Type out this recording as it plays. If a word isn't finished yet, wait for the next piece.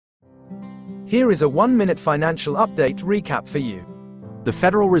Here is a 1-minute financial update recap for you. The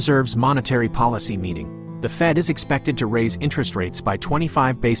Federal Reserve's monetary policy meeting. The Fed is expected to raise interest rates by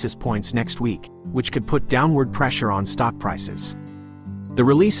 25 basis points next week, which could put downward pressure on stock prices. The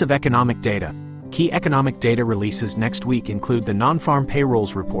release of economic data. Key economic data releases next week include the non-farm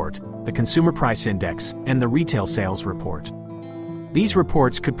payrolls report, the consumer price index, and the retail sales report. These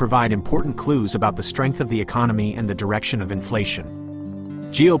reports could provide important clues about the strength of the economy and the direction of inflation.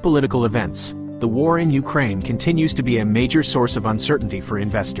 Geopolitical events. The war in Ukraine continues to be a major source of uncertainty for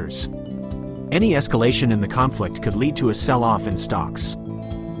investors. Any escalation in the conflict could lead to a sell-off in stocks.